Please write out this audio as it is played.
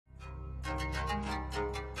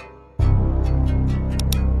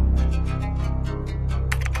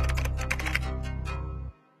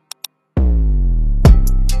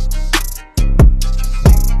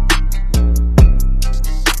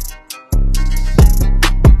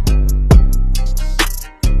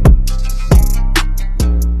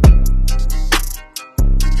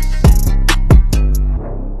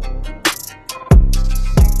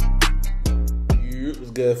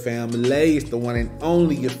Good family, it's the one and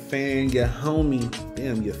only your fan, your homie.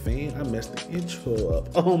 Damn, your fan, I messed the intro up.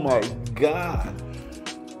 Oh my god,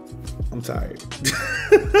 I'm tired.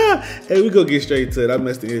 Hey, we gonna get straight to it. I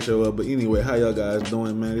messed the intro up, but anyway, how y'all guys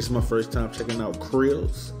doing, man? This is my first time checking out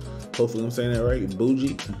Krillz. Hopefully I'm saying that right,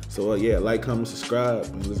 Boujee. So yeah, like, comment, subscribe,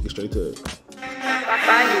 and let's get straight to it.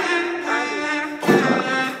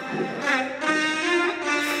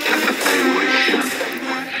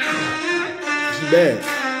 Bad.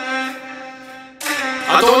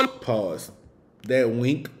 I don't pause. That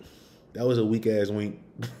wink, that was a weak ass wink.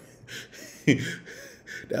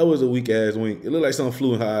 That was a weak ass wink. It looked like something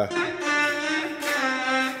flew high.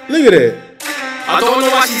 Look at that. I don't know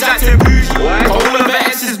why she's acting bougie. All of her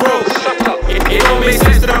exes broke. It don't make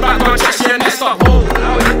sense to the background check. She a next up home.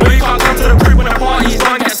 When you can't come to the crib when the party's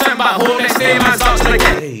done, get sent back home. Next day, man's out to the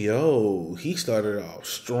get. Hey yo, he started off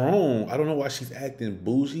strong. I don't know why she's acting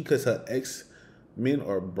bougie because her ex men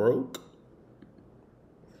are broke.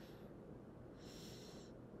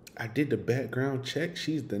 I did the background check.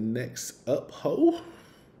 She's the next up hoe.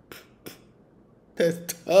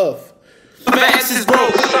 That's tough. The ex is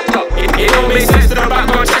broke. It don't make sense to the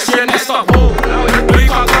background check. She a next up home. When you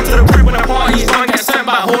can't come to the crib when the party's done, get sent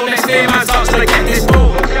back home. Next day, man's out to get this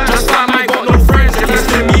dough. Just like I got no friends. They're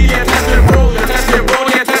testing me, they're testing bro. They're testing bro,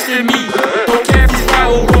 they're testing me. Don't care if he's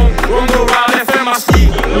right or wrong. Wrong or right, left in my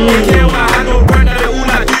sleep. Don't care when I had no friend.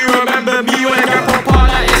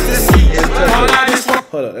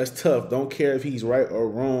 Hold up, that's tough. Don't care if he's right or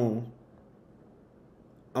wrong.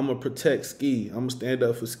 I'ma protect Ski. I'ma stand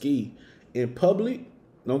up for Ski. In public,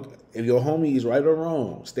 don't, if your homie is right or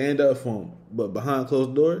wrong, stand up for him. But behind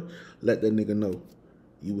closed door, let that nigga know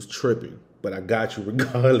you was tripping. But I got you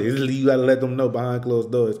regardless. You gotta let them know behind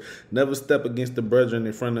closed doors. Never step against the brethren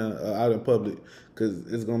in front of out in public,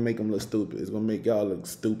 cause it's gonna make them look stupid. It's gonna make y'all look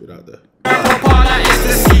stupid out there.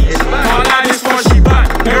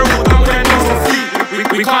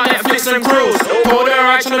 We can't Netflix and Krillz. Told her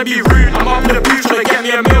I tryna be rude. I'm up in the booth tryna get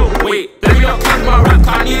me a meal. Wait, let me not catch my rap.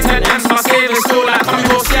 I need 10 M's, my savings still like come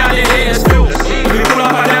go see how they haters feel. We pull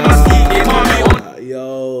up at them, I speak, they can't be on.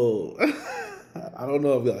 Yo, I don't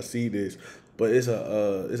know if y'all see this, but it's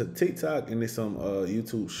a TikTok and it's some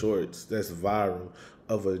YouTube shorts that's viral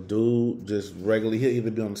of a dude just regularly. He'll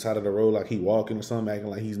either be on the side of the road like he walking or something, acting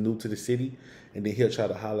like he's new to the city, and then he'll try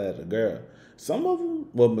to holler at a girl. Some of them,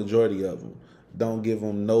 well, majority of them, don't give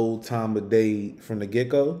him no time of day from the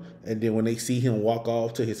get-go, and then when they see him walk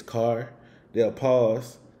off to his car, they'll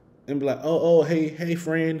pause and be like, oh, hey,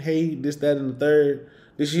 friend, hey, this, that, and the third.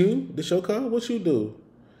 This you? This your car? What you do?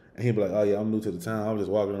 And he'll be like, oh, yeah, I'm new to the town. I'm just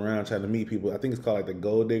walking around trying to meet people. I think it's called like the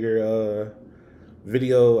Gold Digger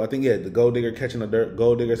video. I think, yeah, the Gold Digger catching a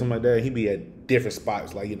gold digger or something like that. He'd be at different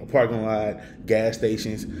spots, like, you know, parking lot, gas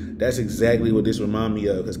stations. That's exactly what this remind me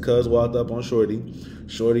of, because Cuz walked up on Shorty.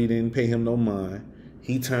 Shorty didn't pay him no mind.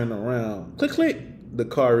 He turned around. Click, click. The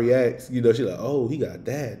car reacts. You know, she's like, oh, he got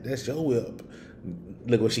that. That's your whip.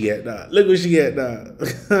 Look where she at now. Look where she at now.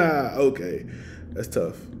 Okay. That's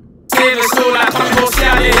tough. Savings still like come go see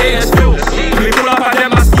how they haters feel. We pull up at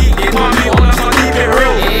them, I speak. They can't be on us, I keep it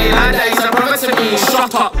real. Yeah, like that, he's a brother to me.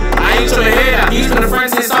 Shut up. I ain't tryna hear that. These are the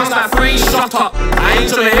friends, it sounds like free. Shut up. I ain't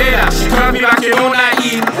tryna hear that. She can't be back in all night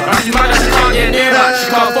Eve. But she's mad that she can't get near that. She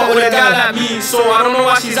can't fuck with a guy like me. So I don't know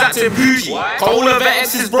why she's acting bougie. All of her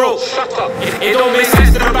exes broke. It don't make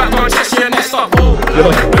sense to the background check. She a next up home.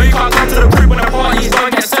 When you can't come to the crib when the party's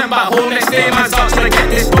done, get sent back home. Next day, man's out tryna get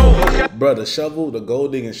this dough. Bro, the shovel, the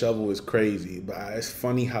gold digging shovel is crazy. But it's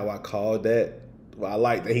funny how I called that. But I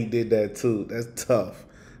like that he did that too. That's tough.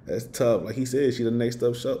 That's tough. Like he said, she's the next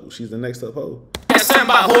up shovel. She's the next up hoe. Get sent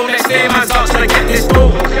back home, next day man's out tryna get this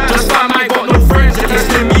dough. Just like I got no friends. They're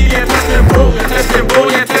testing me, they're testing bro. They're testing bro,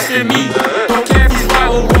 they're testing me. Don't care if he's right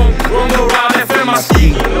or wrong. Wrong or right, left in my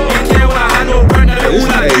sleep. Don't care when I had no friend. They're all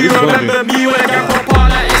like, do you remember me when I got from part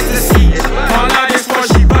like ecstasy? Part like this one,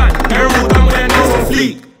 she back. They're all done with their nose on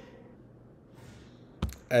fleek.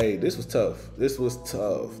 Hey, this was tough. This was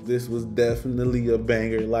tough. This was definitely a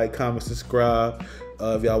banger. Like, comment, subscribe.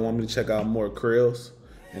 If y'all want me to check out more Krillz.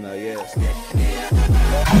 And yeah.